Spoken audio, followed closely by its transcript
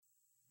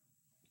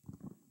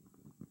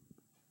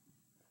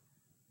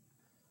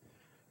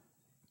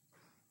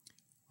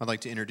I'd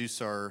like to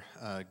introduce our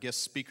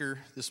guest speaker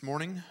this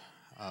morning.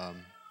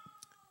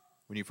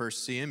 When you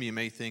first see him, you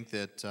may think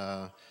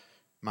that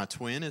my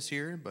twin is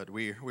here, but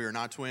we are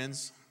not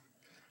twins.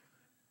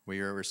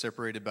 We're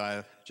separated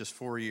by just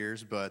 4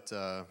 years, but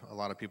a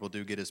lot of people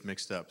do get us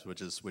mixed up,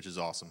 which is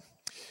awesome.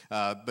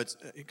 But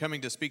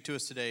coming to speak to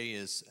us today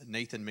is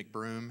Nathan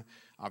McBroom.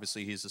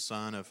 Obviously, he's the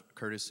son of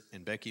Curtis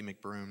and Becky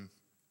McBroom.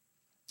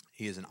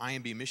 He is an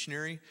IMB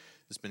missionary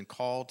that's been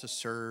called to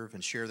serve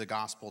and share the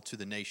gospel to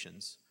the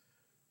nations,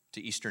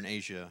 to Eastern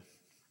Asia,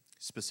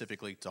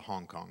 specifically to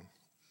Hong Kong.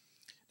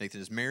 Nathan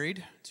is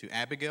married to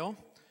Abigail.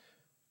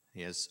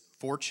 He has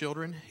 4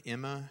 children,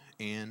 Emma,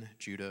 Ann,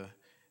 Judah,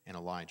 and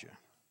Elijah.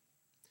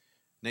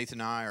 Nathan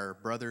and I are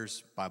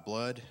brothers by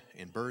blood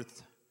and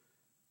birth,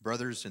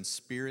 brothers in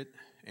spirit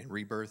and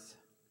rebirth,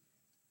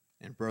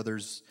 and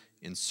brothers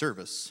in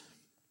service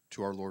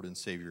to our Lord and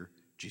Savior,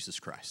 Jesus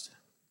Christ.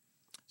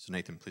 So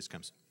Nathan, please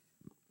come.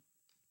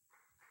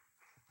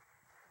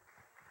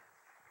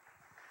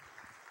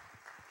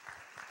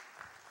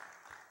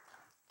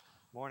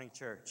 Morning,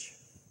 church.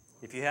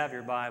 If you have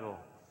your Bible,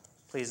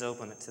 please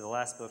open it to the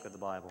last book of the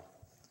Bible,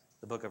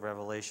 the book of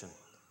Revelation.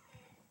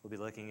 We'll be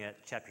looking at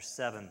chapter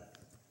 7.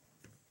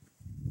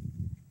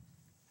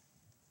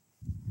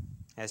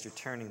 As you're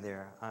turning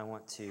there, I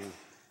want to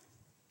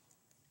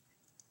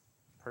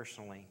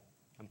personally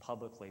and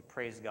publicly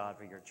praise God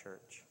for your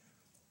church.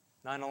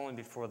 Not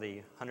only for the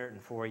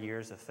 104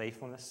 years of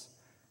faithfulness,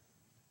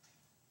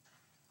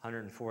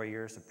 104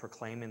 years of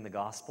proclaiming the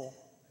gospel,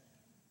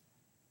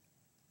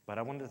 but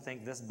I wanted to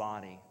thank this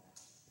body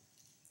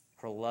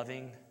for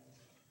loving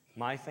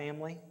my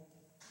family,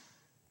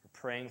 for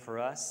praying for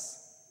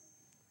us,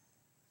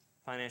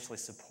 financially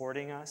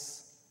supporting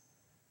us,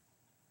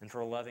 and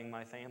for loving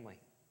my family,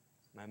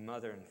 my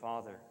mother and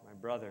father, my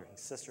brother and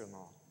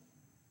sister-in-law,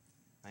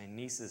 my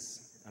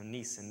niece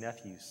and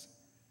nephews,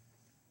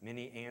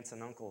 many aunts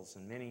and uncles,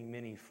 and many,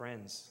 many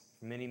friends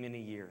for many,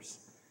 many years.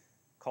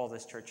 Call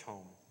this church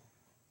home.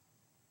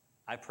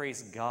 I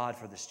praise God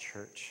for this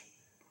church.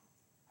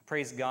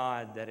 Praise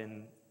God that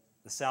in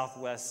the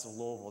southwest of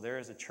Louisville, there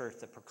is a church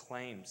that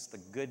proclaims the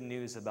good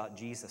news about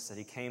Jesus, that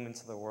he came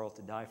into the world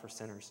to die for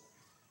sinners.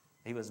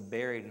 He was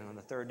buried, and on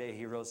the third day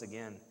he rose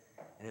again.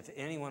 And if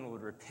anyone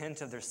would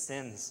repent of their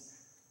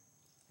sins,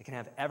 they can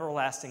have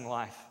everlasting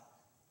life.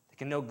 They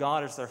can know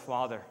God as their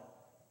Father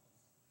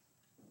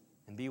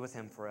and be with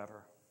him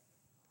forever.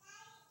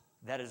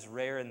 That is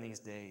rare in these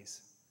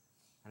days.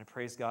 And I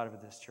praise God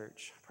for this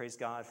church. I praise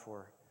God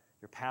for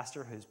your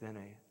pastor, who's been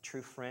a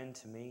true friend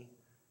to me,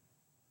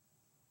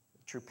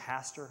 true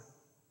pastor.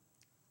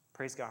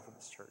 Praise God for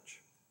this church.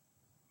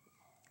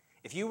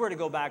 If you were to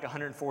go back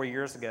 104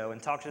 years ago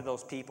and talk to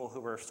those people who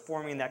were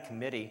forming that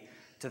committee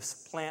to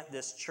plant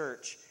this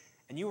church,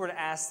 and you were to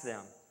ask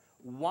them,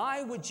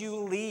 why would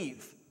you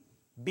leave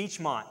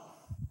Beachmont?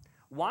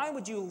 Why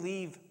would you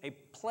leave a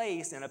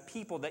place and a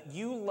people that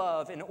you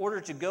love in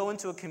order to go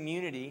into a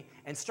community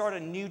and start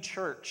a new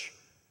church?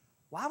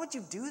 Why would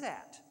you do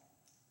that?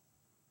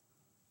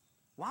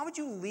 Why would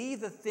you leave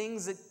the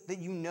things that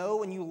you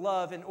know and you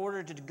love in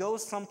order to go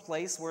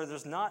someplace where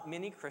there's not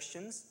many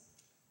Christians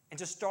and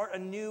to start a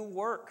new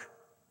work?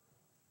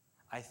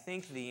 I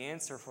think the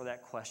answer for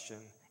that question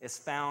is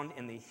found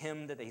in the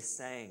hymn that they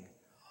sang.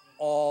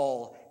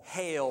 All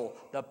hail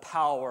the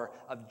power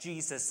of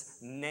Jesus'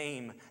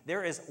 name.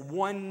 There is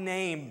one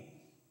name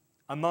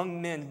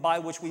among men by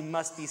which we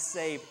must be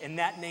saved, and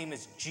that name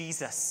is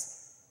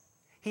Jesus.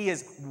 He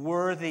is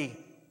worthy.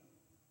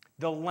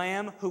 The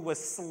Lamb who was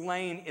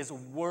slain is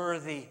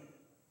worthy.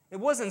 It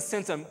wasn't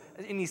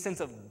any sense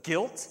of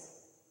guilt.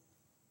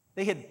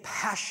 They had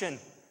passion.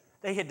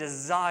 They had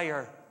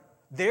desire.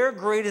 Their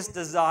greatest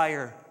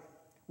desire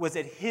was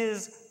that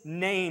his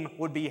name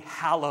would be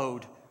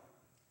hallowed.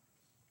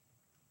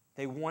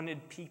 They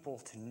wanted people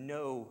to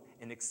know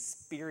and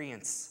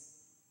experience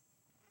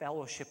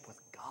fellowship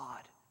with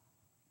God.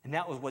 And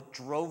that was what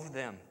drove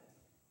them.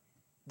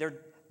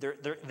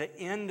 The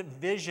end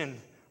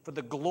vision for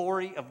the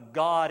glory of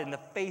God in the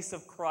face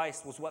of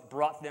Christ was what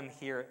brought them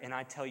here. And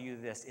I tell you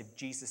this, if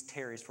Jesus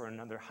tarries for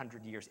another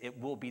 100 years,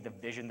 it will be the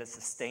vision that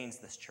sustains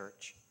this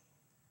church.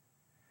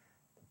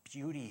 The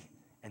beauty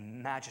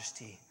and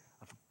majesty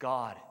of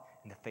God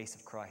in the face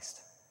of Christ.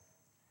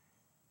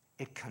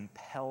 It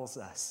compels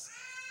us,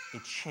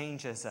 it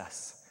changes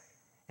us,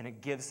 and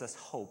it gives us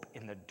hope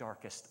in the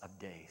darkest of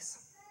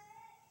days.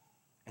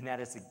 And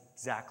that is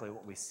exactly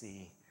what we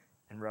see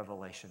in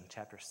Revelation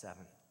chapter 7.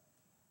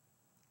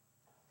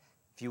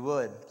 If you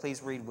would,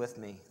 please read with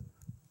me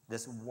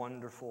this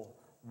wonderful,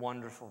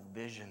 wonderful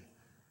vision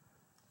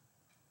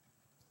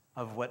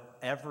of what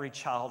every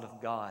child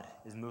of God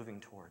is moving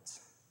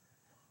towards.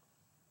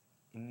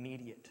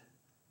 Immediate,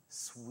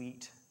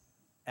 sweet,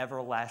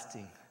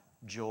 everlasting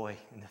joy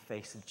in the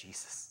face of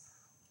Jesus.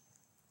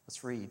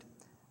 Let's read,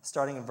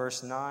 starting in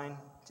verse 9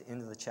 to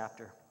end of the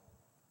chapter.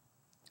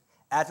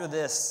 After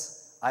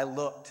this, I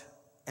looked,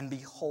 and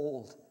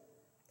behold,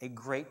 a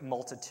great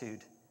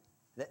multitude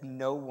that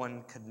no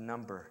one could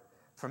number,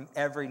 from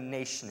every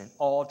nation and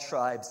all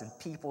tribes and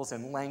peoples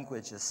and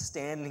languages,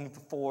 standing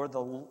before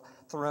the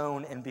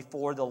throne and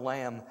before the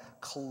Lamb,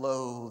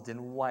 clothed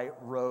in white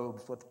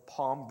robes with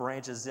palm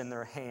branches in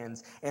their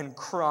hands, and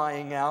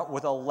crying out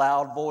with a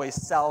loud voice,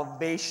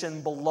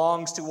 "Salvation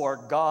belongs to our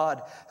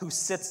God who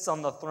sits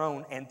on the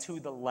throne and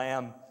to the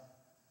Lamb."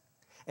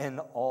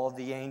 And all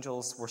the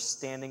angels were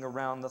standing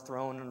around the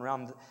throne and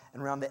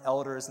around the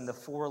elders and the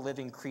four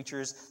living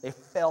creatures. They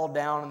fell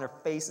down on their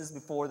faces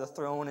before the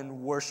throne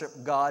and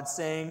worshiped God,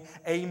 saying,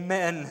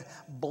 "Amen.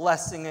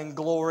 Blessing and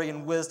glory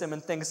and wisdom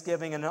and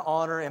thanksgiving and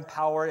honor and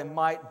power and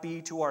might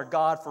be to our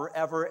God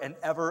forever and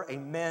ever.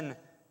 Amen."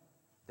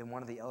 Then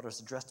one of the elders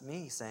addressed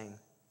me, saying,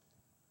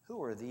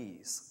 "Who are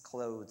these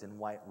clothed in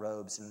white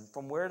robes, and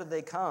from where did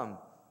they come?"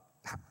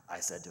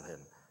 I said to him,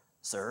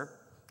 "Sir,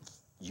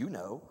 you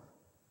know."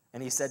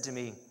 And he said to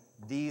me,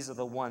 "These are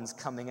the ones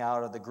coming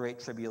out of the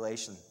great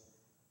tribulation.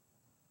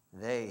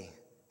 They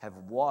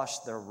have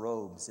washed their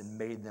robes and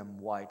made them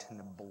white in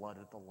the blood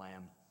of the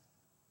Lamb.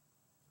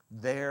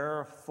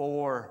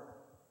 Therefore,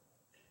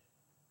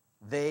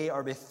 they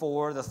are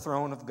before the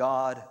throne of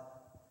God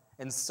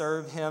and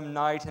serve him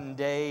night and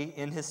day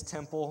in his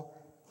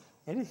temple.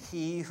 And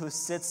he who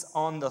sits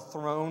on the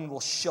throne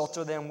will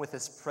shelter them with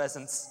his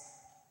presence.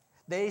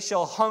 They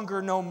shall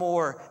hunger no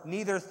more,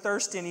 neither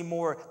thirst any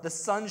more. The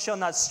sun shall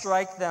not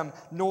strike them,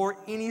 nor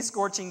any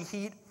scorching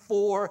heat,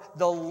 for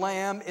the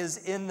Lamb is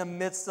in the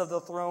midst of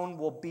the throne,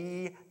 will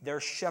be their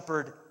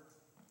shepherd."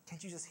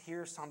 Can't you just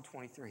hear Psalm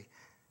 23?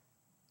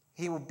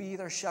 He will be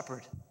their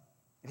shepherd,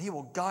 and he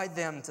will guide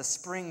them to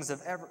springs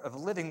of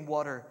living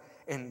water,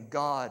 and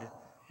God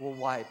will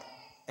wipe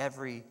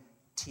every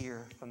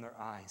tear from their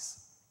eyes.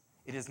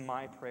 It is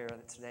my prayer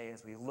that today,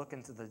 as we look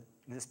into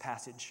this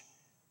passage,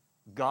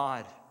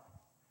 God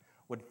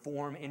would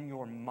form in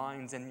your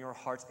minds and your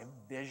hearts a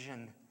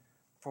vision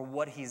for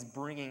what he's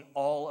bringing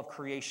all of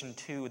creation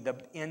to, the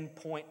end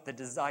point, the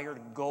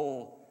desired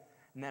goal,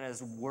 and that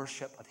is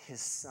worship of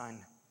his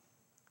Son.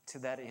 To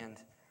that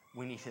end,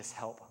 we need his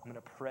help. I'm going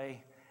to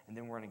pray, and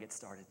then we're going to get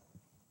started.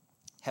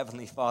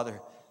 Heavenly Father,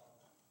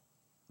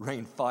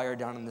 rain fire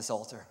down on this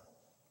altar.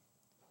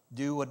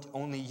 Do what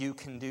only you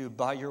can do.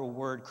 By your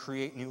word,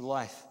 create new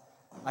life.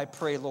 I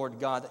pray,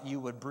 Lord God, that you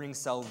would bring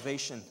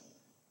salvation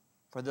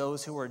for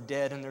those who are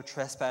dead in their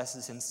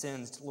trespasses and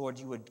sins. Lord,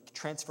 you would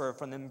transfer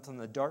from them from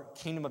the dark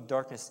kingdom of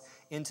darkness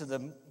into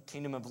the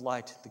kingdom of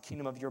light, the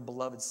kingdom of your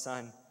beloved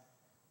Son.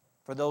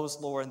 For those,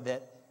 Lord,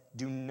 that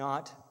do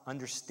not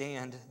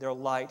understand their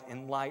light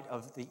in light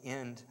of the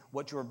end,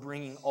 what you are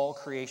bringing all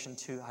creation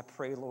to, I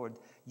pray, Lord,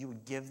 you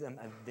would give them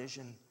a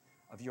vision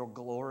of your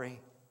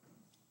glory.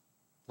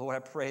 Lord, I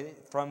pray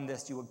that from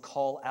this you would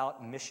call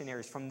out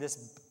missionaries from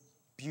this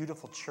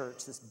beautiful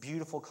church, this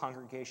beautiful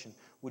congregation.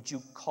 Would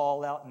you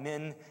call out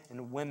men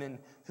and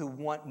women who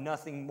want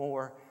nothing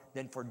more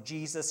than for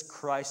Jesus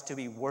Christ to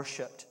be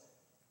worshiped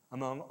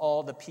among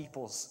all the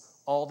peoples,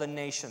 all the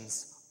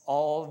nations,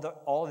 all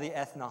the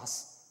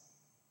ethnos.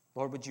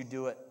 Lord, would you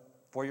do it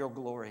for your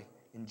glory?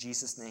 In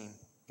Jesus' name,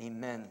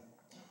 amen.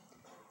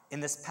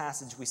 In this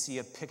passage, we see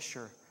a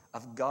picture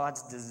of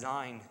God's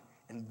design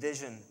and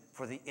vision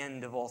for the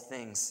end of all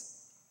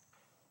things.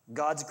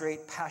 God's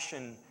great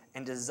passion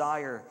and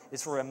desire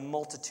is for a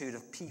multitude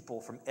of people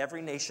from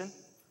every nation,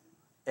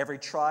 every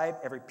tribe,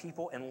 every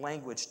people, and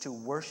language to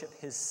worship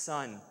his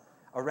Son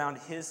around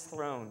his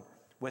throne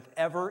with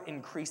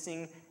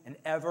ever-increasing and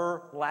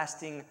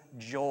everlasting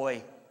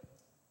joy.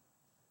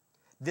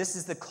 This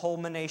is the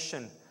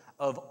culmination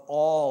of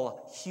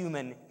all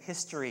human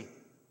history.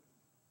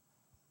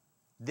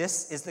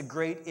 This is the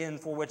great end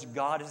for which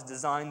God has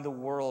designed the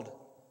world,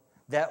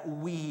 that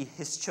we,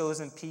 his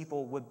chosen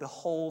people, would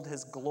behold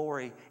his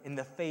glory in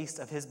the face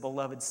of his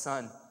beloved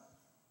Son.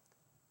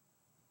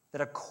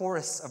 That a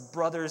chorus of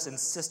brothers and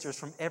sisters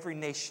from every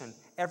nation,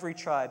 every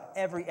tribe,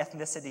 every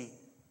ethnicity,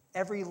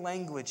 every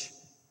language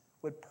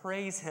would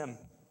praise him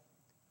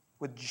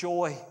with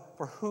joy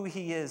for who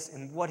he is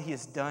and what he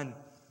has done.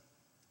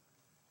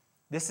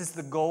 This is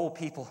the goal,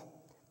 people.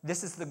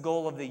 This is the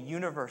goal of the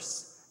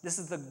universe. This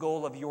is the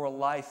goal of your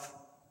life.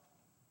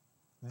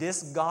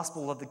 This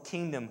gospel of the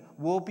kingdom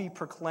will be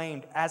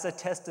proclaimed as a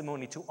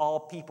testimony to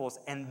all peoples,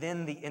 and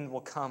then the end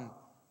will come.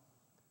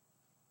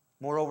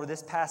 Moreover,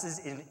 this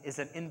passage is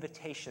an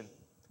invitation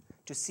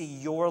to see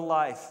your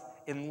life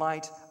in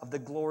light of the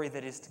glory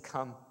that is to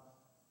come.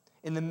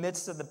 In the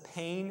midst of the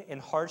pain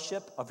and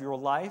hardship of your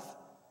life,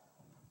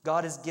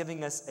 God is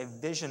giving us a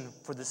vision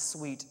for the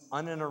sweet,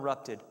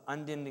 uninterrupted,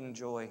 unending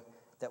joy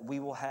that we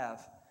will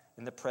have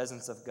in the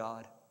presence of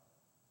God.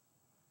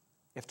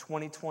 If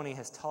 2020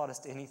 has taught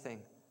us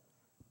anything,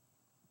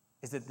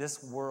 is that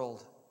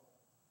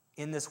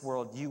in this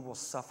world, you will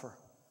suffer.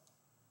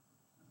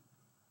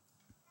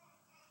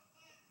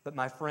 But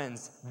my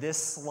friends, this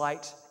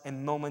slight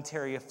and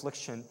momentary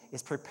affliction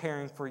is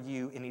preparing for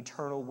you an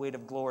eternal weight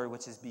of glory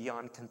which is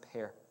beyond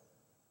compare.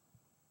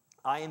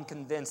 I am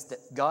convinced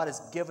that God has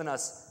given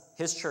us,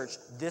 his church,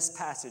 this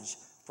passage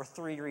for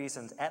 3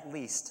 reasons at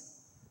least.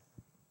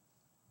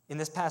 In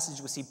this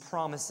passage, we see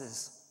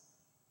promises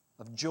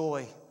of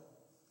joy,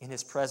 in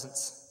his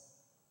presence.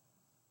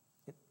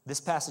 This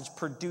passage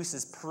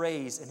produces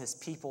praise in his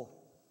people.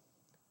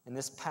 And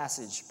this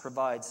passage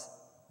provides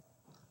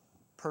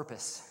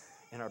purpose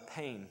in our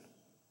pain.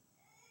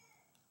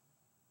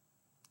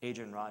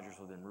 Adrian Rogers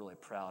would have been really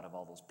proud of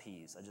all those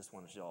P's. I just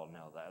wanted you all to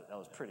know that. That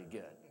was pretty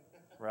good,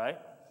 right?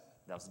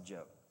 That was a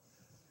joke.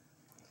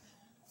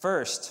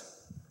 First,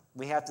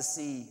 we have to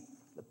see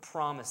the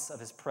promise of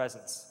his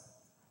presence.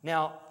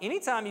 Now,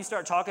 anytime you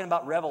start talking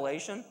about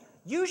Revelation,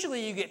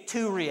 usually you get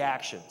two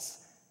reactions.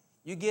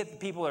 You get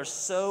people are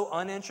so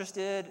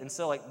uninterested and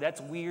so like,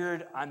 that's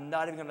weird. I'm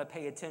not even going to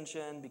pay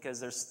attention because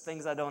there's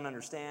things I don't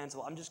understand,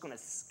 so I'm just going to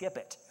skip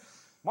it.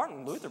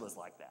 Martin Luther was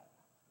like that.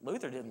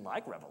 Luther didn't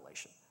like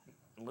Revelation.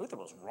 Luther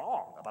was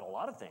wrong about a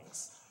lot of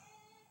things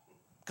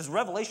because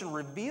Revelation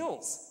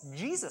reveals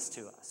Jesus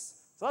to us.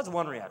 So that's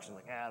one reaction,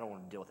 like, I don't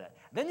want to deal with that.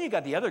 Then you've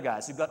got the other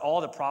guys who've got all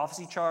the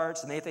prophecy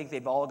charts, and they think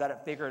they've all got it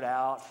figured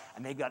out,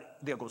 and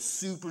they'll go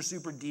super,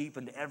 super deep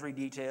into every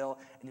detail,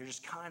 and they're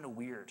just kind of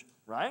weird,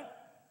 right?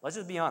 Let's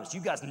just be honest.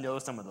 You guys know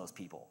some of those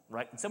people,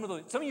 right? And some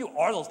of you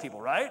are those people,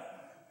 right?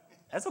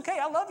 That's okay.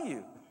 I love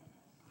you.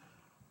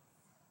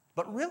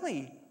 But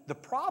really, the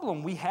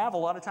problem we have a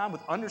lot of time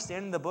with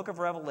understanding the book of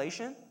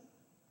Revelation,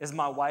 as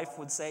my wife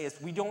would say, is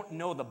we don't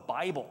know the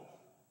Bible.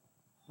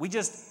 We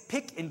just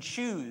pick and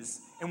choose,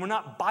 and we're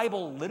not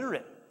Bible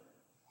literate.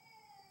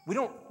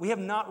 We have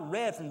not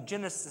read from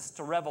Genesis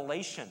to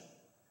Revelation.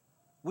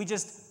 We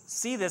just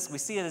see this, we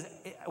see it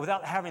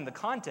without having the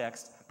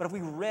context, but if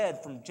we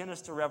read from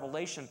Genesis to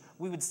Revelation,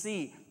 we would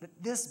see that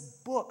this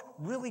book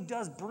really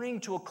does bring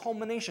to a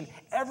culmination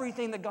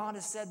everything that God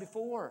has said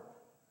before.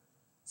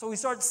 So we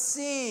start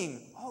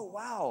seeing, oh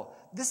wow,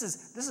 this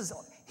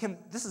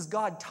is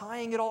God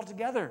tying it all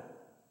together.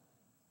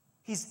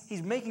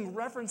 He's making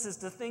references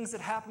to things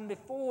that happened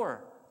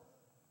before.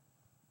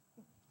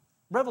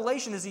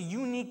 Revelation is a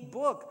unique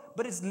book,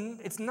 but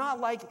it's not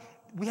like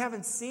we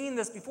haven't seen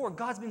this before.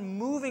 God's been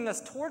moving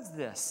us towards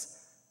this.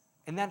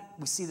 And that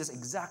we see this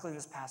exactly in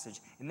this passage,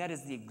 and that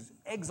is the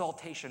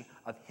exaltation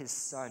of his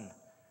Son.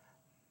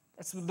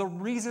 That's the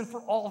reason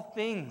for all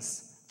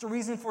things. It's the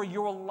reason for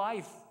your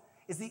life,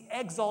 is the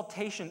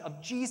exaltation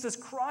of Jesus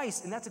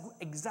Christ. And that's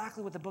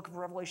exactly what the book of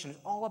Revelation is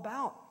all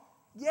about.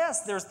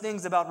 Yes, there's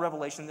things about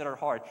Revelation that are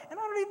hard, and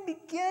I don't even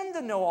begin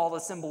to know all the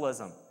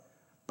symbolism.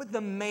 But the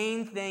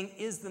main thing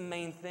is the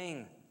main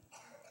thing,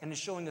 and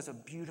it's showing us a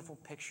beautiful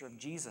picture of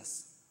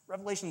Jesus.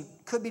 Revelation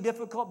could be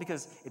difficult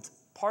because it's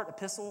part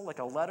epistle, like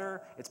a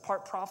letter. It's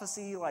part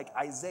prophecy, like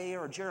Isaiah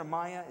or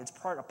Jeremiah. It's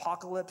part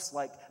apocalypse,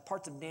 like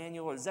parts of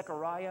Daniel or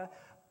Zechariah.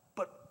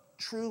 But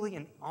truly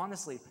and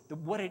honestly,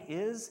 what it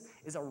is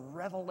a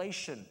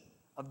revelation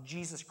of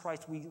Jesus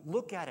Christ. We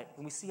look at it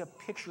and we see a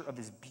picture of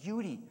his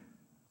beauty.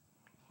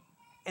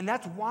 And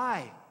that's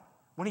why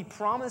when he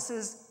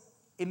promises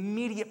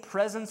immediate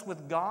presence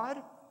with God,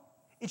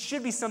 it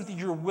should be something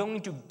you're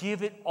willing to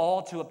give it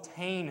all to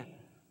obtain.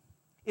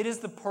 It is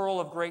the pearl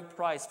of great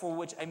price for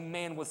which a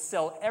man would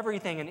sell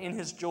everything and in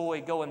his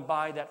joy go and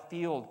buy that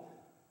field.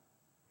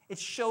 It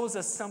shows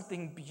us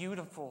something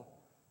beautiful.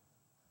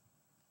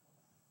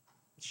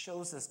 It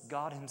shows us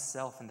God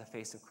himself in the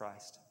face of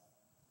Christ.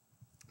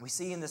 We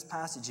see in this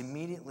passage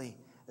immediately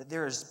that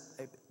there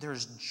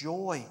is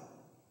joy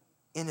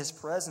in his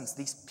presence.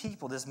 These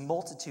people, this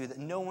multitude that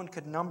no one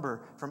could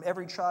number from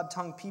every tribe,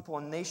 tongue, people,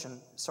 and nation,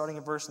 starting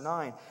in verse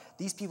 9.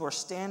 These people are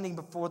standing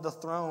before the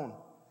throne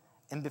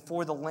and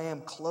before the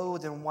Lamb,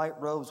 clothed in white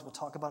robes. We'll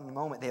talk about in a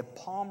moment. They have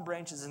palm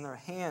branches in their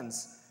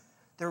hands.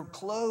 They're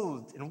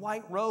clothed in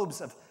white robes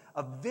of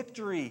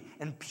victory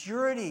and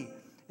purity.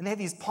 And they have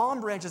these palm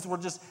branches were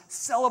just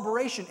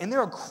celebration. And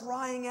they're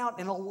crying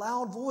out in a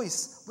loud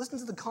voice. Listen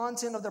to the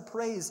content of their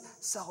praise.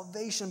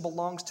 Salvation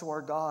belongs to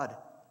our God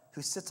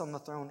who sits on the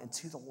throne and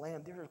to the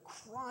Lamb. They're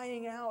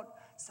crying out,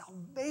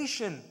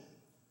 salvation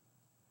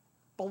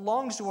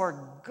belongs to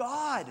our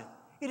God.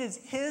 It is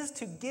his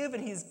to give,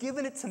 and he's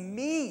given it to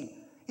me.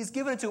 He's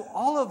given it to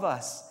all of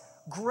us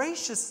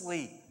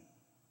graciously.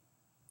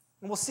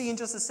 And we'll see in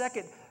just a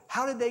second,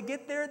 how did they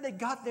get there? They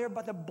got there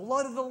by the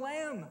blood of the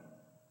Lamb.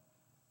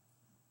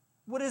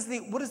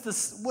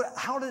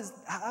 How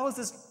does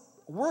this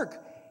work?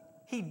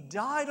 He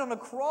died on a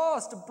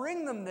cross to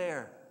bring them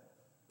there.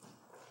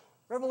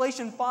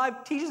 Revelation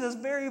 5 teaches us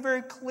very,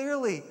 very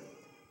clearly.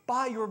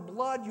 By your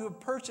blood you have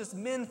purchased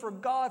men for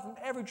God from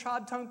every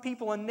tribe, tongue,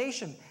 people, and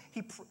nation.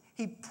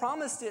 He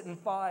promised it in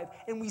 5,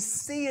 and we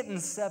see it in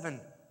 7.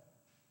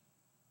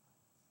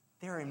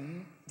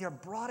 They're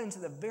brought into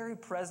the very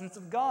presence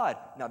of God.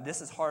 Now, this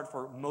is hard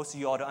for most of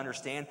you all to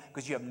understand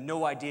because you have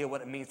no idea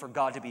what it means for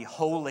God to be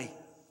holy.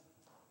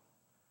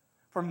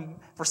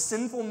 For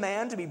sinful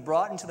man to be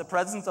brought into the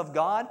presence of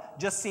God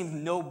just seems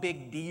no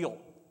big deal.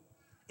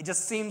 It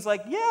just seems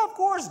like, yeah, of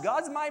course,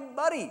 God's my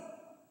buddy.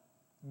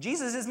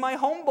 Jesus is my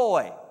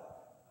homeboy.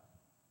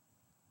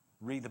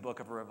 Read the book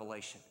of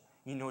Revelation.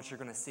 You know what you're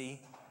going to see?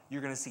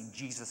 You're going to see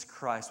Jesus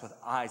Christ with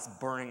eyes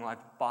burning like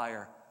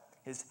fire,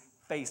 his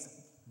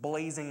face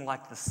blazing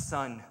like the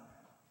sun,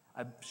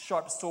 a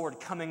sharp sword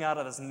coming out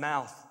of his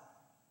mouth.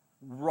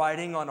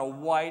 riding on a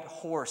white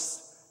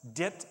horse,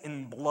 dipped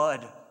in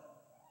blood.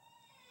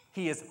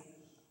 He is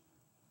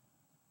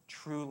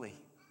truly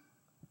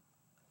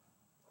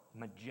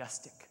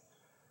majestic.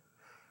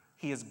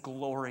 He is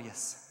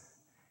glorious.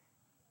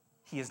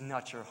 He is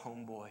not your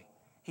homeboy.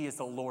 He is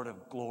the Lord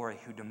of glory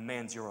who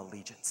demands your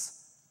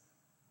allegiance.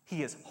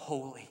 He is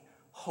holy,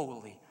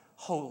 holy,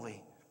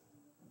 holy.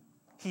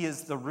 He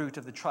is the root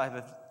of the tribe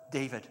of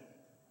David.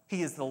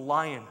 He is the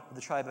lion of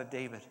the tribe of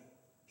David.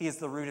 He is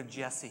the root of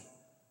Jesse.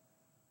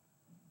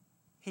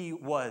 He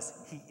was,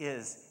 he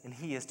is, and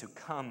he is to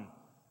come.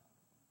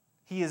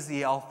 He is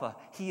the Alpha.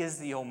 He is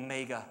the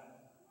Omega.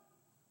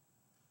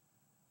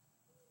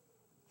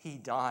 He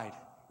died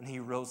and he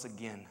rose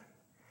again,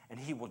 and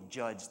he will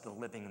judge the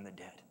living and the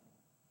dead.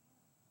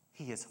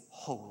 He is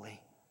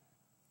holy.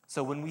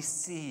 So when we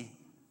see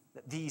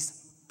that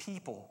these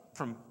people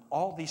from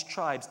all these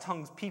tribes,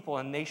 tongues, people,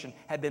 and nation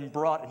have been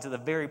brought into the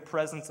very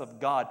presence of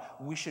God,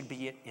 we should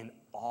be in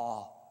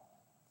awe.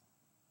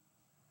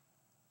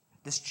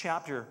 This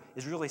chapter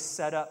is really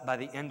set up by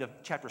the end of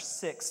chapter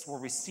 6, where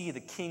we see the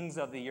kings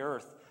of the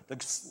earth,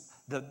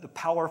 the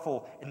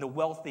powerful and the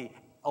wealthy,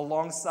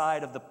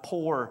 alongside of the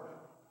poor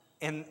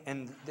and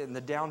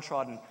the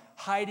downtrodden,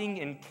 hiding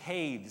in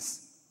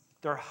caves.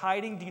 They're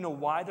hiding. Do you know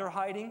why they're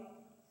hiding?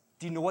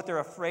 Do you know what they're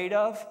afraid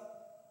of?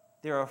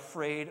 They're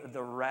afraid of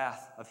the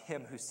wrath of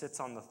him who sits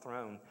on the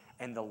throne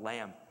and the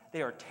Lamb.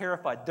 They are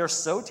terrified. They're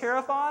so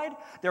terrified,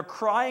 they're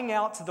crying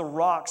out to the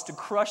rocks to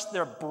crush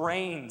their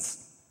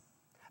brains.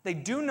 They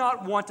do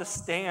not want to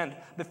stand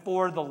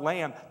before the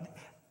Lamb.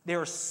 They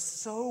are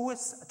so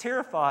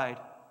terrified.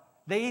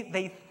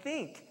 They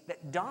think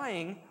that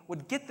dying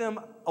would get them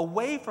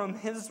away from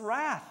his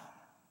wrath.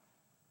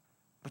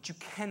 But you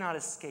cannot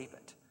escape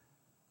it,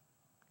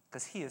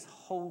 because he is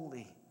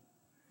holy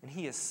and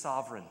he is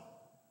sovereign.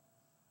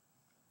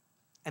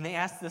 And they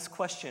ask this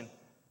question,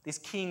 these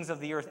kings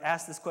of the earth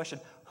ask this question: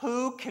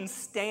 who can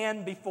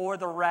stand before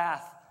the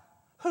wrath?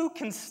 Who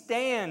can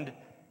stand?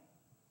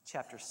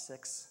 Chapter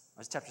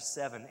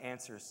 7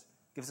 answers,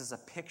 gives us a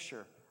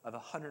picture of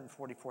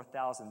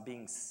 144,000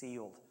 being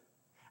sealed.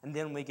 And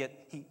then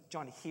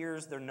John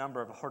hears their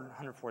number of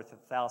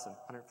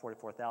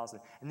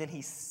 144,000, and then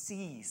he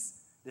sees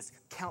this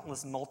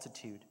countless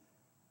multitude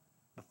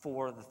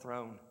before the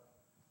throne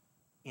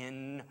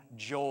in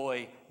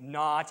joy,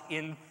 not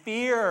in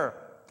fear.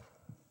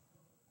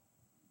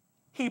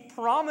 He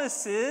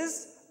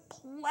promises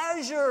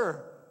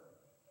pleasure.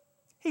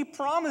 He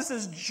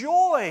promises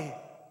joy,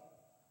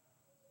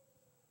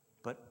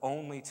 but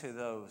only to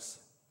those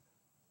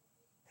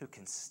who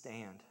can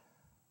stand,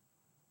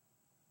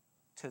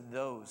 to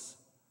those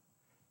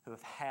who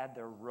have had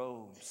their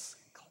robes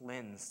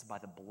cleansed by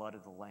the blood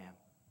of the Lamb.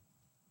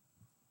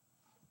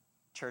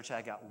 Church,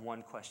 I got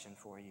one question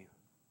for you.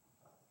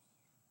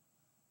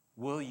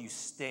 Will you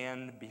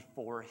stand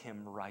before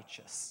him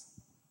righteous?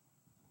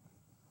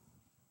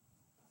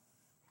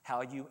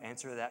 How you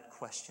answer that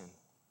question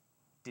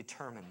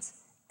determines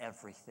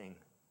everything.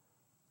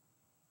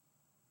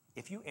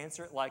 If you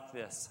answer it like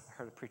this, I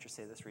heard a preacher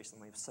say this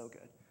recently, it was so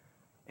good.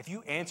 If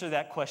you answer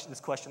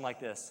this question like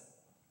this: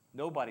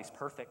 nobody's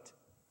perfect.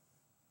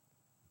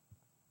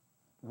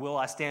 Will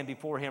I stand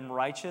before him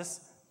righteous?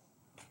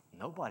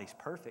 Nobody's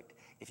perfect.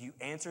 If you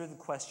answer the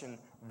question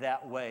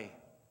that way,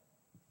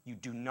 you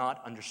do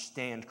not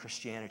understand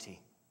Christianity.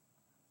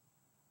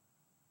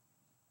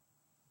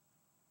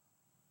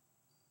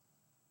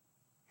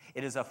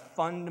 It is a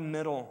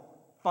fundamental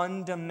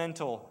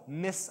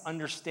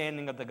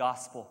misunderstanding of the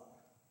gospel.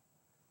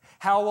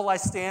 How will I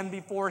stand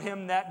before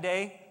him that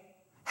day?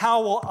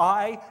 How will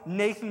I,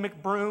 Nathan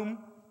McBroom,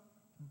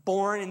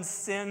 born in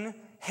sin,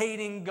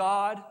 hating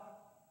God,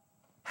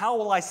 how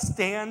will I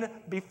stand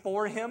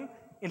before him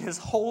in his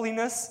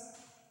holiness,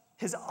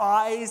 his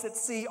eyes that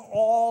see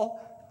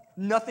all?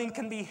 Nothing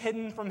can be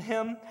hidden from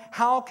him.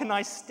 How can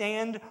I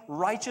stand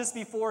righteous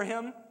before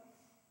him?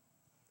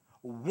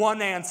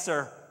 One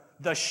answer: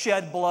 the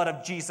shed blood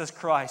of Jesus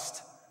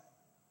Christ.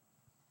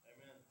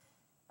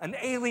 Amen. An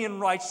alien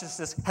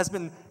righteousness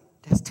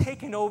has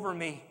taken over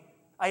me.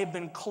 I have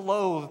been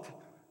clothed.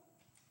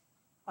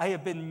 I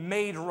have been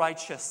made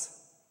righteous.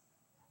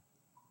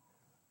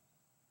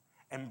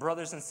 And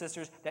brothers and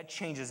sisters, that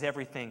changes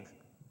everything.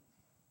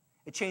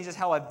 It changes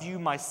how I view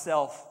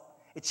myself.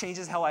 It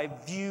changes how I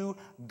view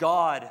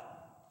God. It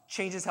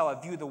changes how I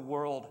view the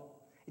world.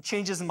 It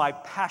changes my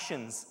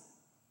passions.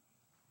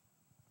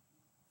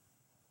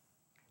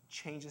 It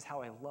changes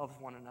how I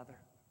love one another.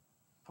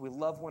 How we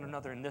love one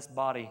another in this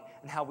body,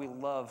 and how we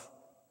love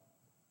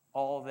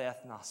all the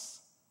ethnos,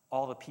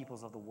 all the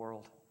peoples of the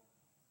world.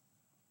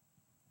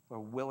 We're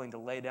willing to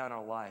lay down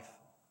our life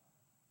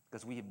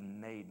because we have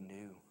been made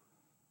new.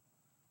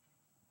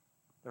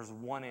 There's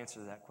one answer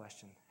to that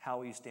question. How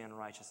will you stand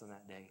righteous on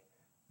that day?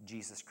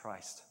 Jesus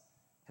Christ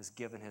has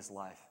given his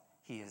life.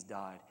 He has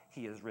died.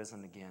 He has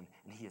risen again,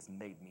 and he has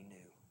made me new.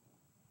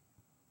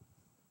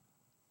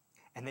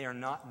 And they are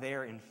not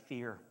there in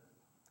fear.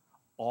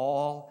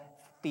 All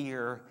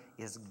fear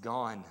is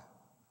gone.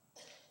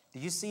 Do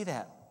you see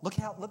that? Look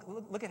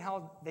at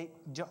how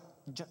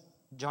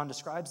John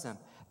describes them.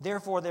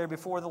 Therefore, they're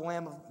before the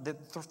Lamb of the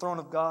throne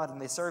of God,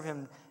 and they serve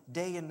him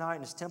day and night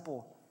in his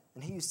temple.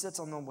 And he who sits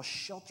on them will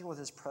shelter with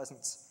his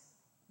presence.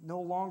 No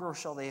longer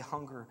shall they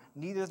hunger,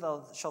 neither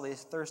shall they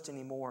thirst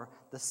any more.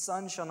 The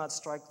sun shall not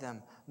strike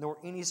them, nor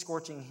any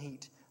scorching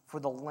heat. For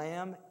the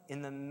Lamb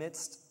in the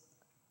midst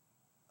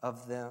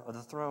of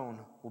the throne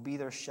will be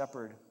their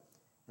shepherd,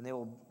 and they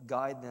will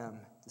guide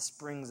them to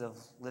springs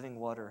of living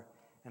water,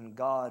 and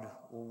God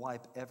will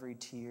wipe every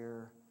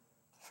tear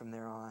from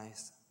their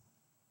eyes.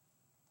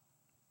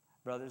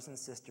 Brothers and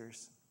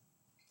sisters,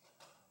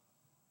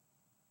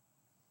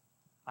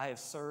 I have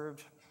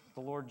served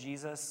the Lord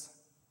Jesus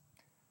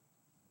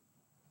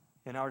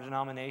in our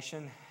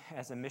denomination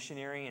as a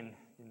missionary in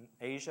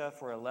Asia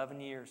for 11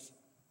 years.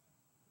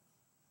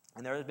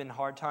 And there have been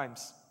hard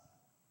times.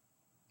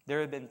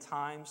 There have been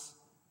times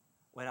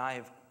when I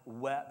have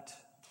wept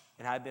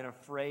and I've been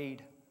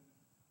afraid.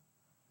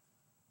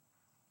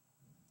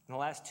 In the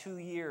last 2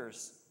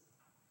 years,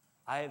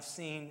 I have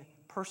seen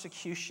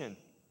persecution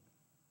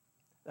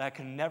that I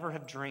could never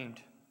have dreamed.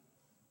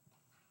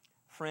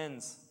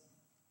 Friends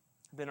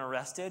have been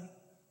arrested.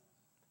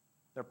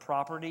 Their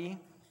property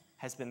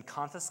has been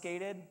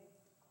confiscated.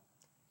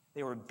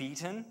 They were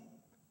beaten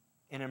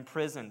and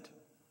imprisoned.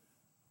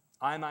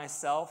 I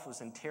myself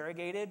was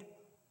interrogated.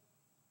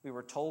 We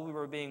were told we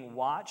were being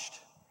watched.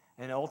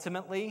 And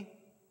ultimately,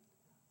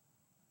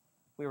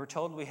 we were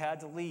told we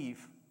had to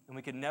leave and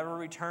we could never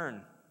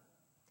return.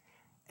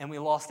 And we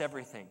lost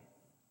everything.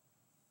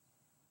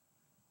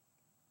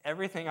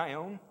 Everything I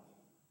own,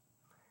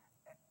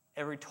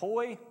 every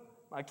toy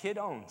my kid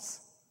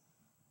owns.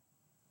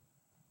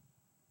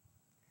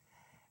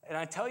 And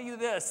I tell you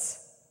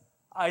this,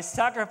 I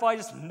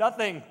sacrificed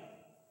nothing.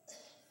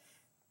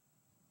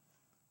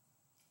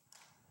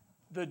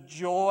 The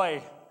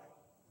joy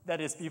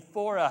that is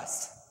before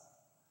us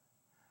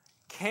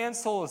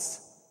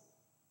cancels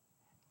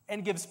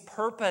and gives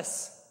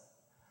purpose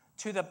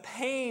to the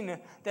pain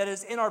that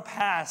is in our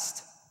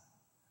past.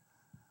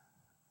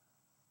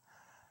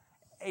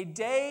 A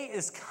day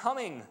is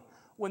coming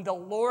when the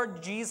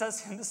Lord Jesus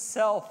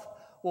himself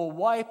will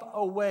wipe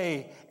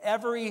away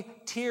every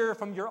tear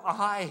from your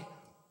eye.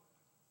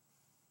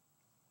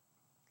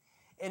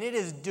 And it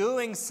is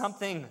doing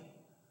something.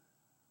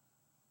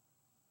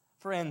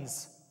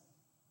 Friends,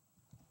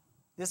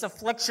 this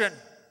affliction,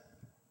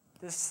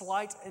 this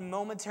slight and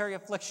momentary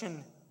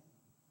affliction,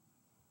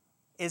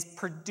 is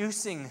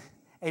producing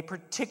a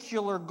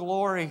particular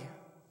glory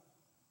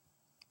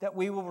that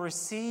we will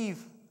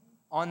receive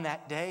on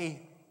that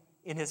day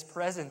in his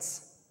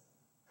presence.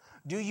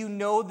 Do you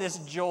know this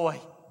joy?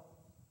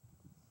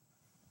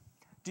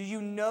 Do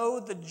you know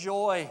the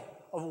joy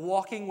of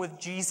walking with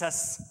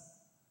Jesus?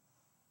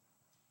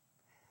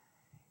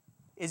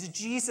 Is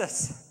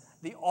Jesus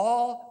the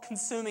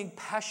all-consuming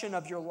passion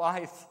of your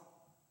life?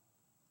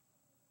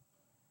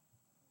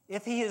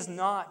 If he is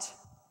not,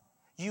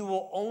 you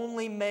will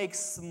only make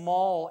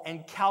small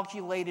and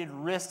calculated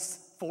risks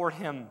for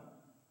him.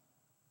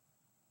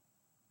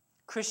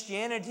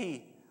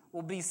 Christianity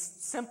will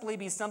simply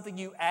be something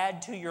you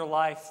add to your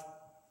life.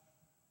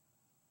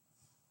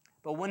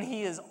 But when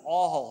he is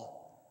all,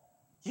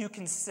 you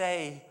can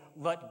say,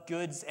 let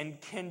goods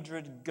and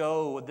kindred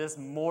go, this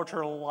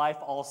mortal life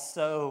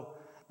also,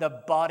 the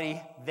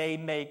body they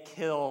may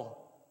kill.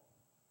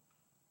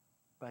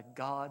 But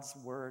God's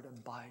word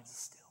abides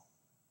still.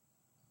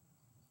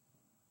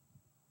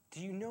 Do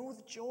you know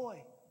the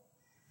joy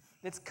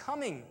that's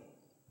coming?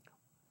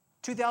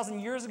 2,000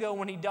 years ago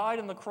when he died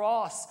on the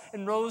cross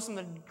and rose from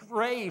the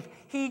grave,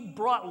 he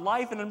brought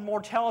life and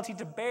immortality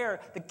to bear.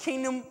 The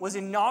kingdom was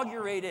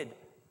inaugurated.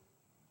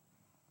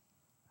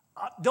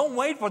 Don't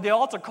wait for the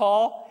altar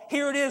call.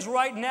 Here it is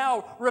right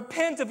now.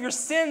 Repent of your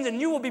sins and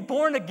you will be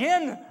born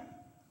again.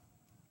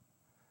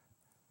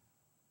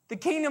 The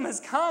kingdom has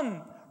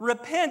come.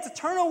 Repent.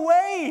 Turn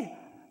away.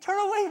 Turn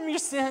away from your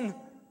sin.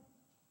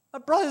 My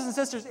brothers and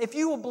sisters, if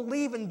you will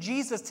believe in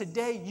Jesus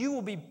today, you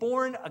will be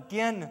born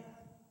again.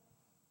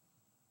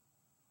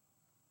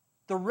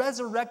 The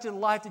resurrected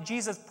life that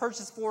Jesus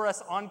purchased for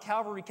us on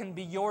Calvary can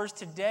be yours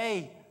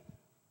today.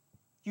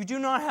 You do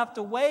not have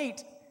to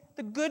wait.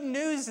 The good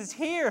news is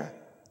here.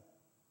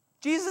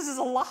 Jesus is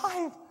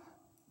alive.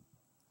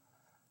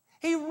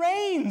 He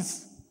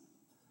reigns.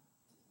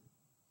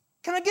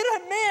 Can I get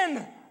an amen?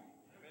 Amen.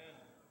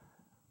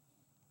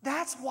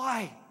 That's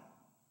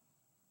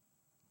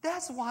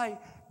why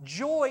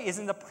joy is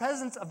in the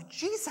presence of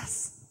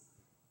Jesus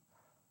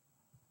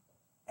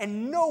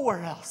and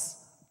nowhere else.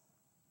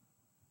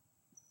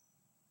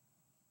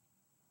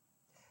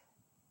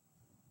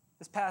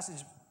 This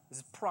passage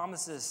is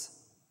promises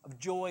of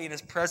joy in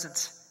his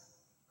presence.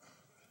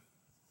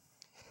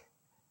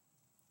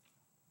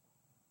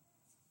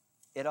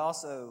 It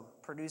also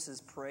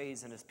produces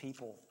praise in his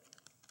people.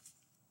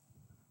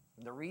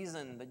 The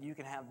reason that you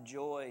can have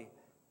joy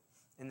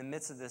in the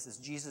midst of this is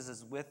Jesus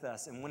is with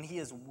us. And when he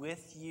is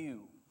with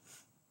you,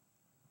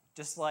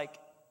 just like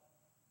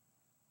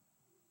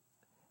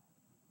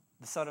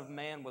The Son of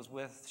Man was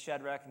with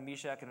Shadrach and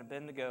Meshach and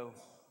Abednego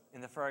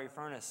in the fiery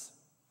furnace.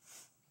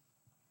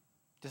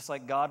 Just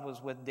like God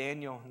was with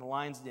Daniel in the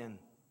lion's den.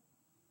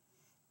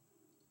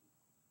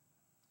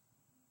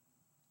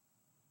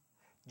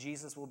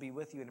 Jesus will be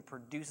with you, and it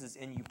produces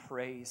in you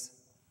praise.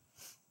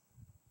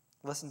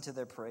 Listen to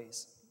their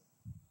praise.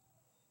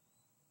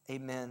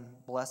 Amen.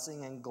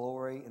 Blessing and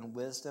glory and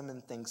wisdom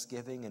and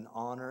thanksgiving and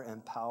honor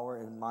and power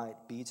and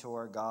might be to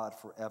our God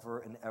forever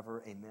and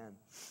ever. Amen.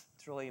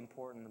 It's really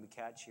important that we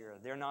catch here.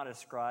 They're not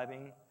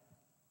ascribing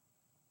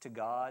to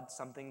God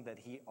something that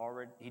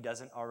he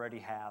doesn't already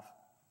have.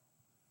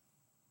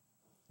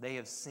 They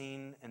have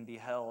seen and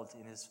beheld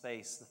in his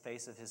face, the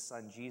face of his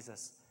Son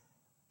Jesus,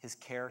 his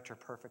character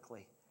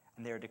perfectly.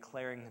 And they are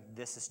declaring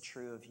this is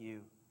true of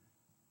you.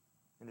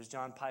 And as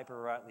John Piper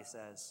rightly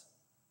says,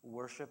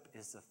 worship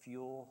is the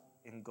fuel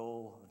and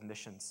goal of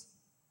missions.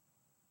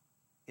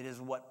 It is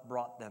what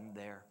brought them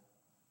there.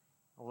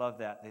 I love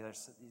that.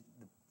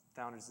 The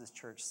founders of this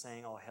church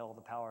saying, "All hail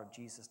the power of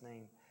Jesus'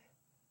 name."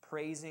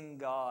 Praising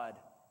God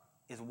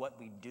is what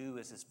we do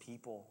as his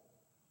people.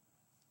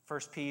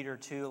 1 Peter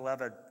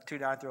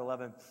 2:9 through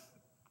 11,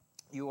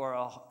 you are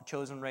a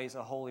chosen race,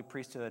 a holy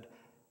priesthood,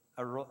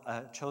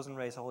 a chosen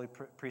race, a holy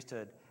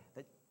priesthood,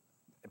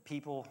 that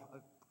people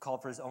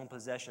called for his own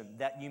possession,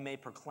 that you may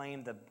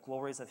proclaim the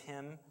glories of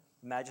him,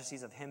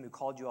 majesties of him who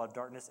called you out of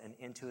darkness and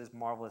into his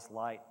marvelous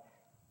light.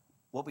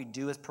 What we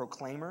do as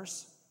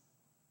proclaimers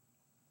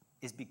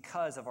is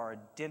because of our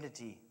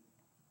identity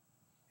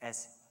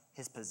as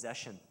his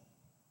possession.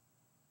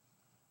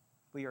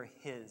 We are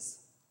his.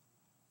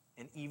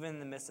 And even in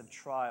the midst of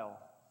trial,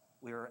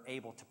 we are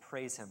able to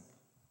praise him.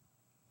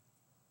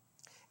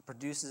 It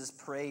produces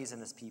praise in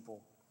his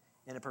people,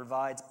 and it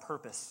provides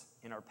purpose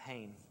in our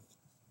pain.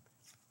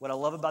 What I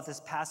love about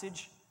this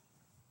passage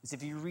is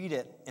if you read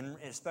it, and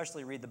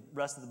especially read the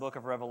rest of the book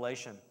of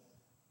Revelation,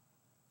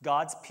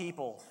 God's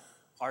people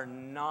are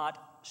not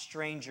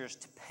strangers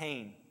to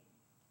pain.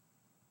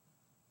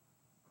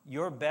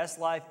 Your best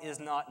life is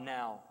not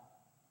now.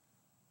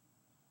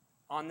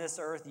 On this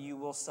earth, you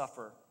will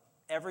suffer.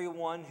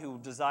 Everyone who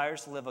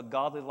desires to live a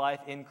godly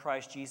life in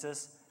Christ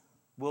Jesus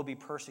will be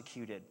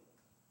persecuted.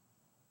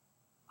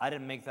 I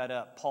didn't make that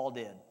up. Paul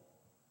did.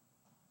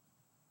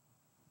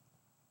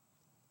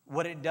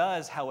 What it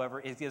does, however,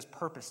 is gives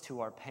purpose to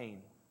our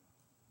pain.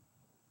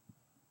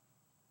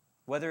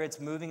 Whether it's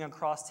moving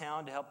across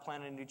town to help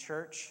plant a new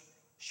church,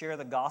 share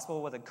the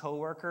gospel with a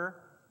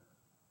coworker,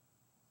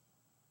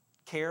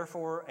 care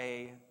for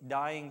a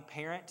dying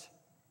parent,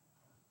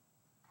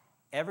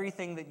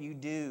 everything that you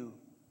do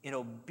in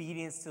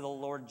obedience to the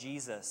Lord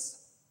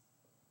Jesus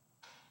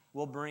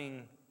will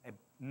bring a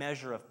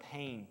measure of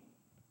pain.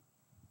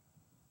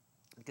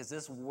 Because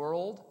this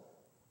world,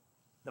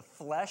 the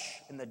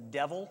flesh, and the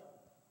devil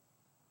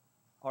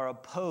are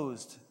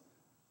opposed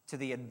to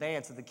the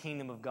advance of the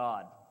kingdom of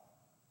God.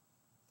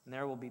 And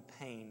there will be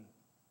pain.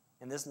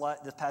 And this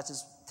passage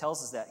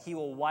tells us that. He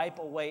will wipe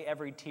away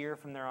every tear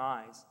from their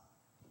eyes.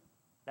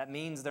 That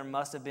means there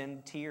must have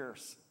been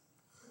tears.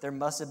 There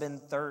must have been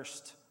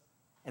thirst.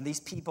 And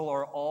these people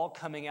are all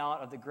coming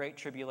out of the great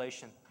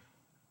tribulation.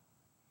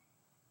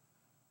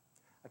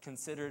 I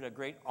consider it a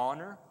great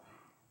honor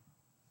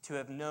to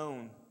have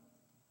known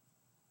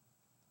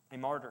a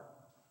martyr,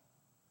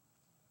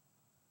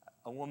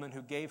 a woman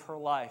who gave her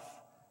life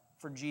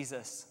for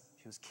Jesus.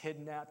 She was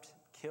kidnapped,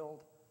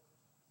 killed.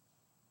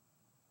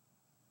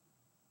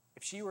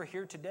 If she were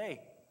here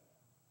today,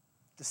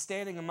 just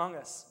standing among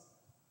us,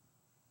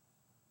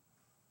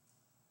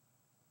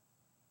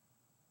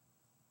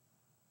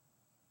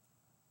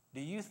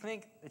 do you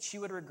think that she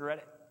would regret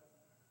it?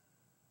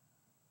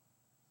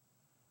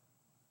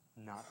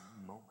 Not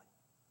a moment.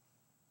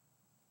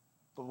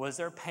 But was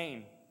there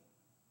pain?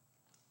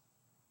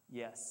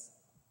 Yes.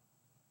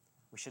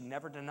 We should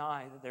never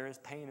deny that there is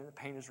pain, and the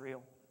pain is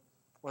real.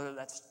 Whether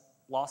that's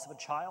loss of a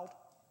child,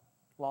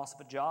 loss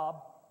of a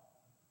job,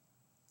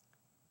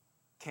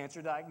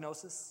 cancer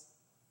diagnosis,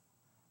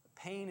 the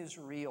pain is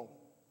real.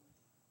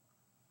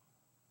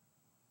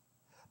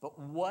 But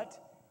what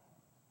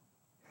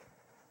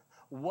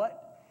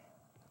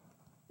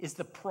is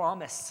the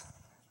promise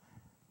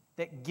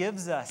that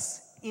gives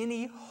us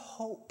any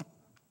hope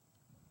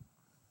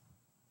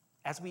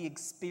as we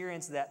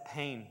experience that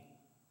pain?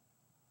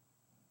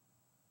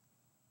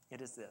 It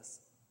is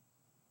this: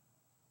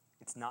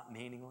 it's not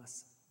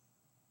meaningless.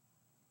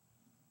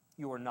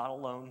 You are not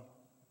alone.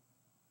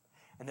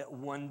 And that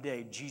one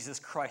day Jesus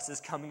Christ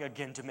is coming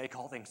again to make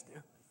all things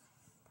new.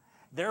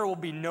 There will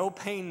be no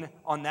pain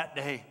on that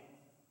day.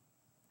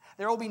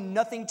 There will be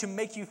nothing to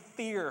make you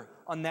fear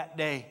on that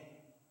day.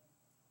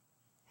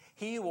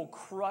 He will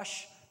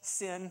crush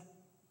sin.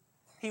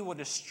 He will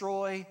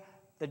destroy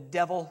the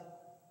devil.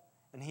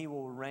 And he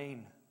will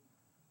reign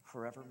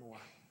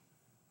forevermore.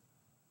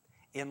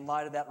 In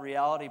light of that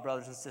reality,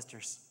 brothers and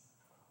sisters,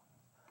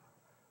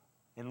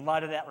 in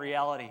light of that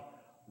reality,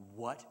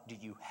 what do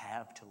you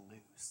have to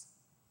lose?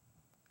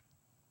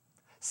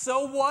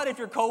 So what if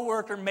your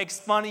coworker makes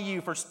fun of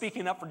you for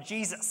speaking up for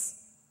Jesus?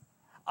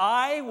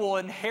 I will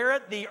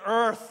inherit the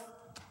earth.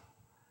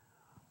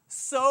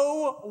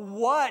 So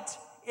what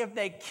if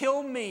they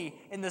kill me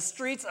in the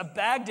streets of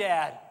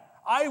Baghdad?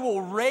 I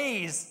will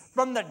raise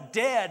from the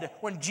dead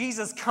when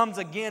Jesus comes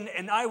again,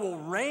 and I will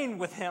reign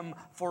with him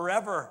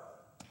forever.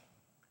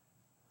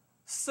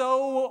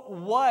 So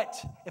what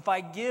if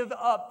I give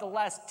up the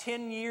last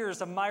 10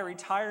 years of my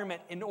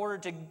retirement in order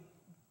to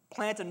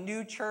plant a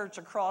new church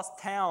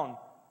across town?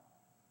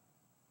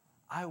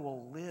 I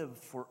will live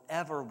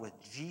forever with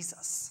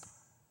Jesus.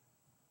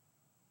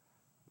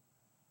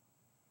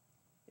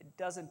 It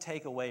doesn't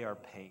take away our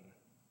pain.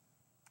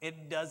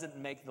 It doesn't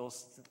make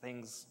those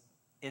things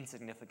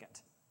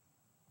insignificant.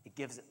 It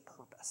gives it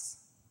purpose.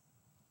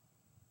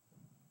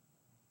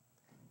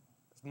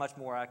 There's much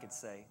more I could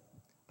say,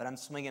 but I'm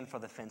swinging for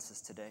the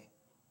fences today.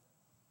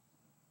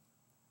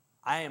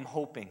 I am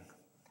hoping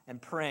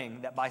and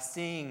praying that by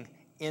seeing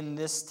in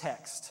this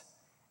text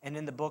and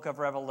in the book of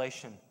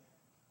Revelation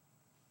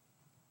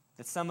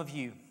that some of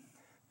you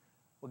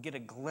will get a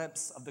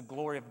glimpse of the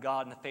glory of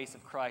God in the face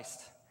of Christ,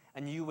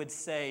 and you would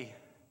say,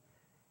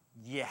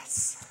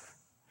 yes,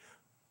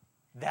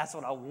 that's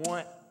what I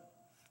want.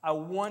 I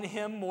want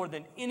him more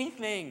than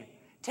anything.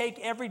 Take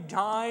every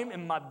dime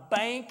in my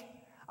bank.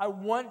 I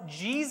want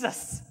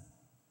Jesus.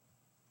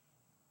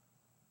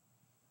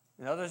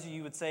 And others of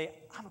you would say,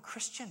 I'm a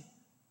Christian,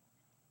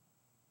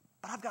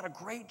 but I've got a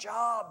great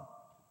job.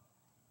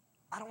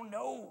 I don't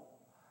know.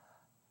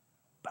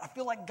 But I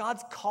feel like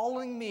God's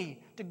calling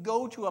me to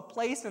go to a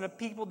place and a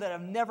people that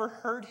have never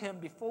heard him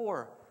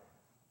before.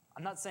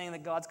 I'm not saying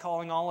that God's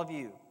calling all of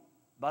you,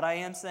 but I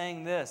am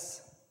saying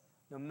this.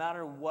 No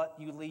matter what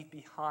you leave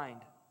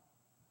behind,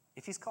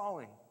 if he's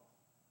calling,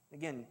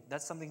 again,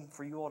 that's something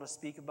for you all to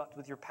speak about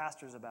with your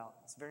pastors about.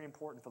 It's very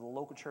important for the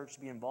local church to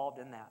be involved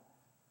in that.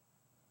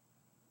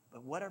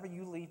 But whatever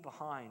you leave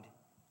behind,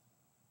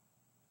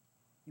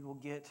 you will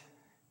get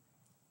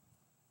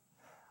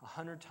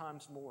 100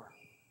 times more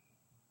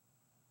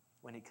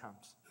when he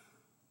comes.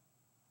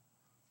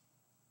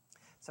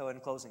 So in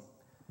closing,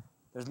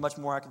 there's much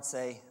more I could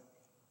say,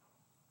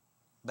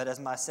 but as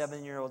my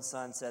 7-year-old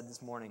son said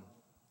this morning,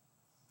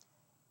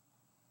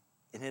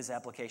 in his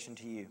application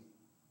to you,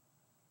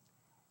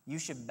 you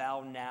should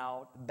bow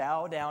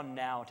down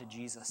now to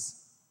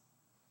Jesus,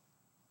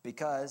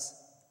 because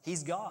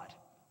he's God.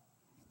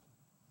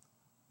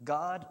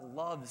 God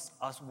loves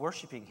us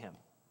worshiping him.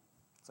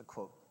 It's a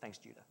quote. Thanks,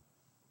 Judah.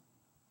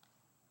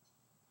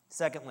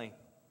 Secondly,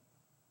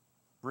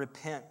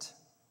 repent.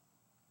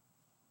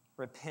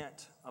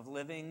 Repent of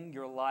living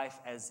your life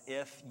as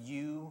if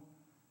you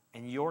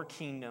and your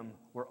kingdom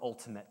were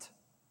ultimate.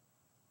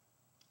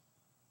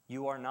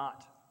 You are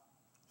not.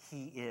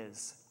 He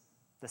is.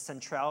 The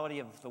centrality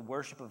of the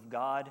worship of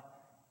God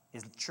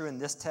is true in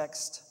this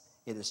text.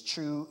 It is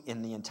true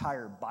in the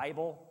entire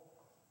Bible.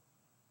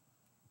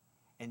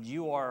 And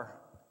you are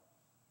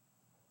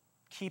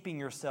keeping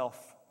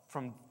yourself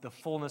from the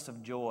fullness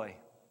of joy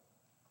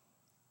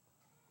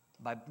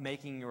by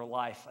making your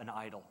life an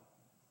idol.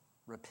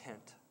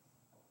 Repent.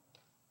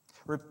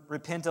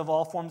 Repent of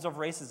all forms of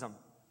racism.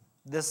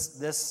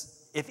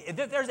 If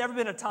there's ever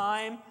been a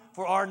time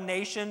for our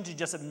nation to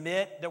just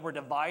admit that we're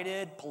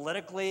divided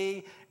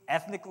politically,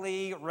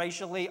 ethnically,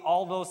 racially,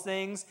 all those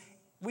things,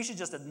 we should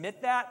just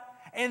admit that.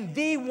 And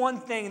the one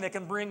thing that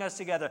can bring us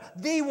together,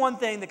 the one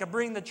thing that can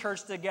bring the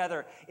church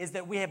together is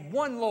that we have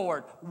one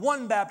Lord,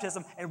 one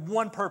baptism, and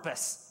one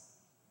purpose.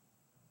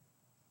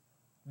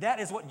 That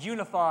is what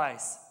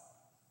unifies.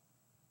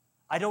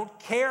 I don't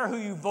care who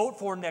you vote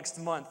for next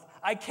month.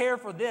 I care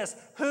for this.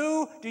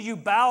 Who do you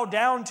bow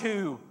down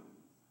to?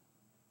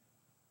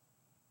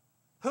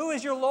 Who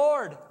is your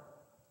Lord?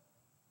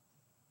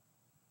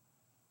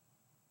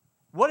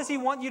 What does he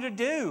want you to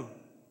do?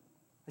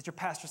 As your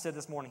pastor said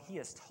this morning, he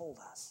has told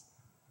us.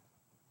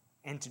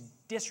 And to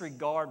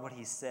disregard what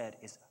he said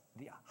is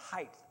the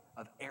height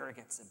of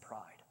arrogance and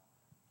pride.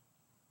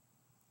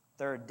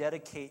 Third,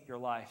 dedicate your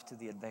life to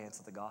the advance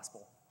of the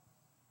gospel.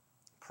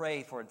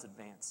 Pray for its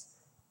advance.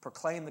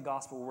 Proclaim the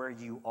gospel where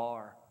you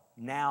are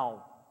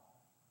now.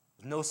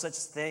 There's no such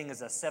thing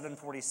as a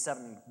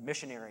 747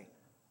 missionary.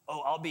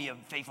 Oh, I'll be a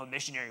faithful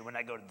missionary when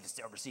I go to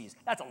the overseas.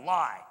 That's a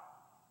lie.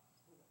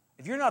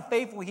 If you're not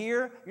faithful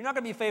here, you're not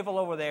going to be faithful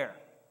over there.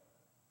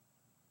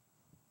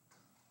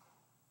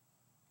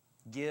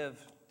 Give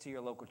to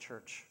your local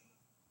church.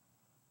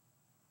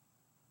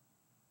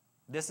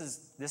 This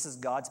is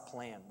God's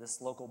plan.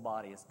 This local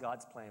body is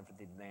God's plan for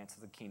the advance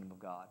of the kingdom of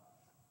God.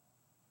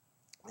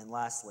 And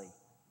lastly,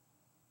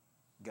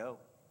 go.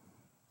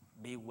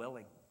 Be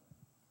willing.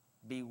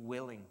 Be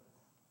willing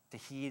to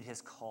heed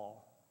his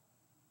call,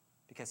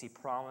 because he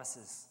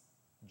promises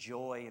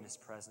joy in his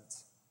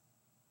presence.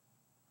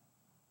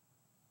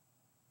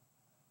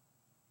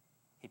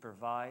 He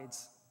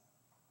provides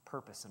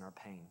purpose in our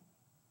pain.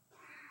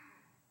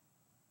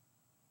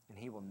 And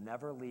he will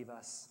never leave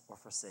us or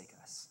forsake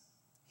us.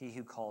 He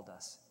who called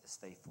us is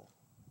faithful.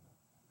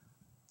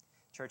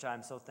 Church, I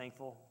am so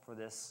thankful for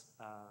this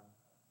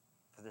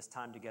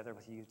time together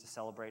with you to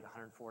celebrate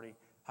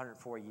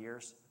 104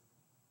 years.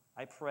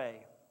 I pray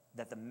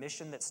that the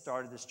mission that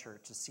started this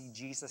church, to see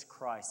Jesus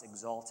Christ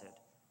exalted,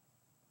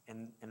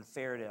 and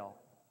Fairdale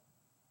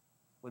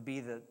would be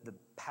the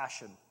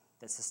passion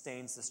that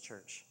sustains this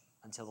church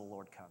until the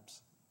Lord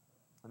comes.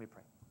 Let me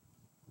pray.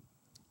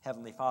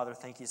 Heavenly Father,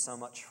 thank you so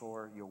much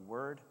for your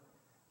word.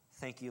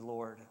 Thank you,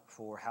 Lord,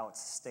 for how it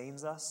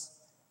sustains us.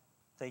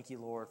 Thank you,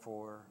 Lord,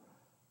 for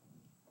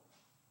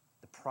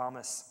the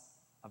promise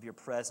of your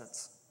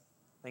presence.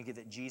 Thank you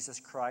that Jesus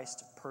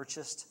Christ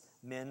purchased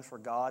men for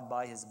God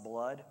by his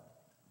blood,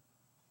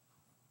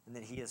 and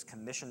that he has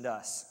commissioned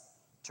us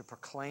to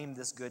proclaim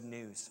this good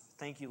news.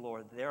 Thank you,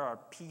 Lord. There are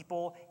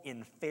people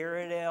in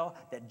Fairdale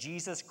that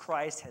Jesus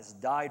Christ has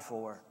died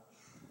for,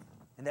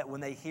 and that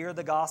when they hear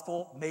the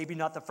gospel, maybe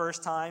not the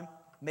first time,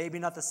 maybe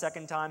not the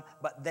second time,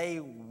 but they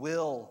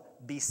will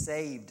be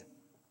saved.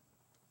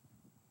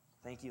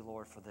 Thank you,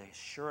 Lord, for the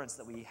assurance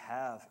that we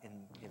have in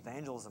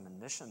evangelism and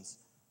missions.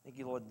 Thank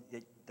you, Lord,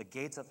 that the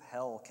gates of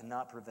hell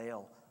cannot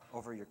prevail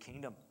over your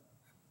kingdom.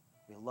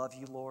 We love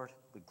you, Lord.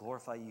 We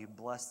glorify you.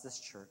 Bless this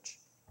church.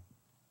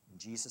 In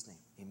Jesus' name,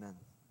 amen.